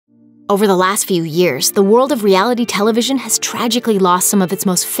Over the last few years, the world of reality television has tragically lost some of its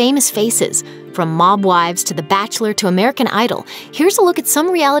most famous faces. From Mob Wives to The Bachelor to American Idol, here's a look at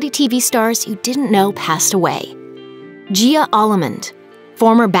some reality TV stars you didn't know passed away. Gia Allemand.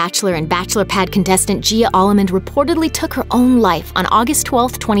 Former Bachelor and Bachelor Pad contestant Gia Allemand reportedly took her own life on August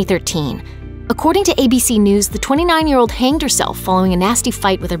 12, 2013. According to ABC News, the 29-year-old hanged herself following a nasty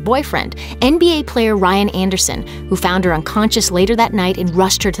fight with her boyfriend, NBA player Ryan Anderson, who found her unconscious later that night and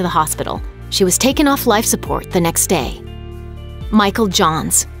rushed her to the hospital. She was taken off life support the next day. Michael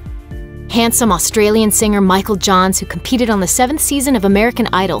Johns. Handsome Australian singer Michael Johns, who competed on the 7th season of American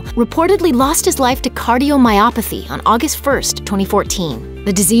Idol, reportedly lost his life to cardiomyopathy on August 1, 2014.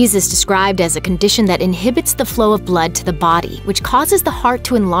 The disease is described as a condition that inhibits the flow of blood to the body, which causes the heart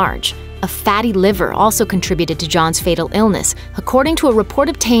to enlarge. A fatty liver also contributed to Johns' fatal illness, according to a report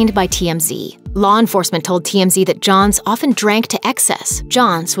obtained by TMZ. Law enforcement told TMZ that Johns often drank to excess.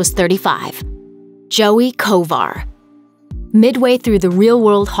 Johns was 35. Joey Kovar. Midway through The Real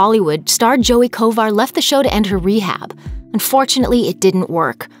World Hollywood, star Joey Kovar left the show to enter rehab. Unfortunately, it didn't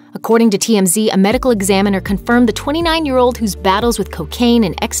work. According to TMZ, a medical examiner confirmed the 29-year-old, whose battles with cocaine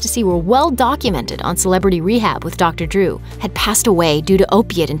and ecstasy were well documented on Celebrity Rehab with Dr. Drew, had passed away due to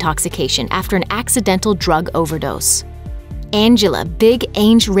opiate intoxication after an accidental drug overdose. Angela Big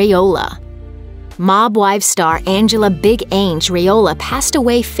Ang Raiola. Mob Wives star Angela Big Ang Raiola passed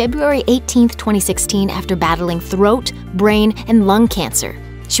away February 18, 2016 after battling throat, brain, and lung cancer.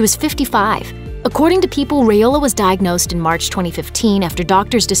 She was 55. According to People, Raiola was diagnosed in March 2015 after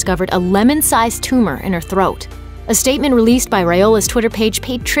doctors discovered a lemon-sized tumor in her throat. A statement released by Raiola's Twitter page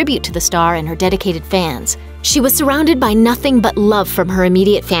paid tribute to the star and her dedicated fans. She was surrounded by nothing but love from her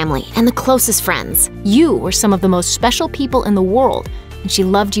immediate family and the closest friends. You were some of the most special people in the world, and she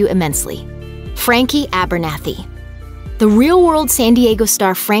loved you immensely. Frankie Abernathy. The real-world San Diego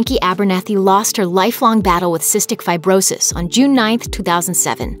star Frankie Abernathy lost her lifelong battle with cystic fibrosis on June 9,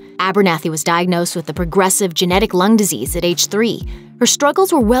 2007. Abernathy was diagnosed with a progressive genetic lung disease at age 3. Her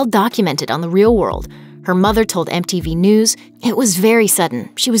struggles were well documented on The Real World. Her mother told MTV News, "It was very sudden.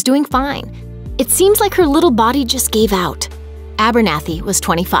 She was doing fine. It seems like her little body just gave out." Abernathy was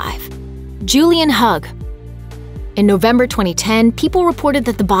 25. Julien Hug. In November 2010, People reported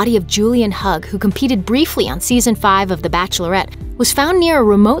that the body of Julien Hug, who competed briefly on Season 5 of The Bachelorette, was found near a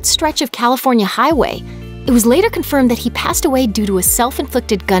remote stretch of California highway. It was later confirmed that he passed away due to a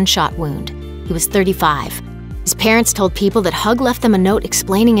self-inflicted gunshot wound. He was 35. His parents told People that Hug left them a note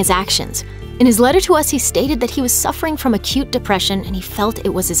explaining his actions. In his letter to us, he stated that he was suffering from acute depression and he felt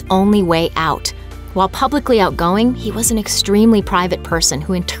it was his only way out. While publicly outgoing, he was an extremely private person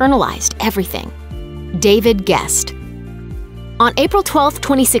who internalized everything. David Gest. On April 12,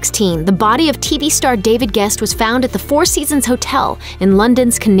 2016, the body of TV star David Gest was found at the Four Seasons Hotel in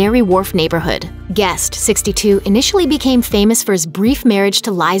London's Canary Wharf neighborhood. Gest, 62, initially became famous for his brief marriage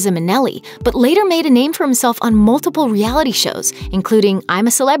to Liza Minnelli, but later made a name for himself on multiple reality shows, including I'm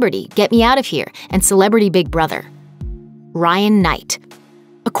a Celebrity, Get Me Out of Here, and Celebrity Big Brother. Ryan Knight.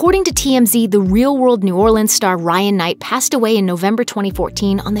 According to TMZ, the real-world New Orleans star Ryan Knight passed away in November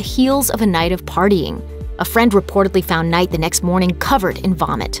 2014 on the heels of a night of partying. A friend reportedly found Knight the next morning covered in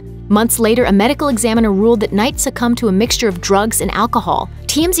vomit. Months later, a medical examiner ruled that Knight succumbed to a mixture of drugs and alcohol.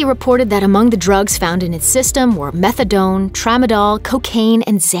 TMZ reported that among the drugs found in his system were methadone, tramadol, cocaine,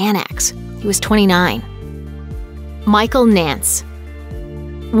 and Xanax. He was 29. Michael Nance.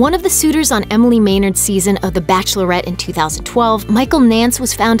 One of the suitors on Emily Maynard's season of The Bachelorette in 2012, Michael Nance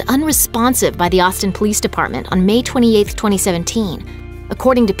was found unresponsive by the Austin Police Department on May 28, 2017.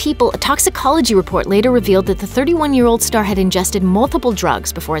 According to People, a toxicology report later revealed that the 31-year-old star had ingested multiple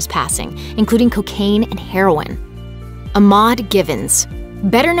drugs before his passing, including cocaine and heroin. Ahmad Givens.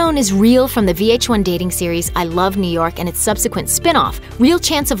 Better known as Real from the VH1 dating series I Love New York and its subsequent spin-off, Real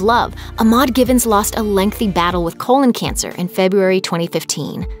Chance of Love, Ahmad Givens lost a lengthy battle with colon cancer in February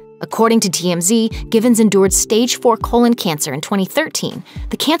 2015. According to TMZ, Givens endured stage 4 colon cancer in 2013.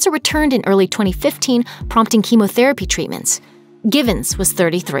 The cancer returned in early 2015, prompting chemotherapy treatments. Givens was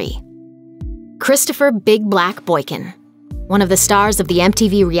 33. Christopher Big Black Boykin. One of the stars of the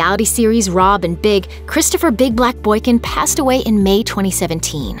MTV reality series Rob and Big, Christopher Big Black Boykin passed away in May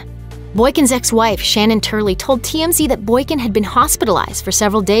 2017. Boykin's ex-wife, Shannon Turley, told TMZ that Boykin had been hospitalized for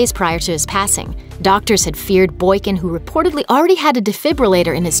several days prior to his passing. Doctors had feared Boykin, who reportedly already had a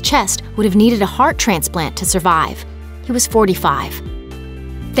defibrillator in his chest, would have needed a heart transplant to survive. He was 45.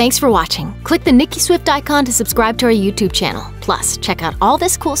 Thanks for watching. Click the Nicki Swift icon to subscribe to our YouTube channel. Plus, check out all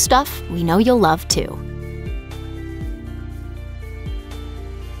this cool stuff we know you'll love too.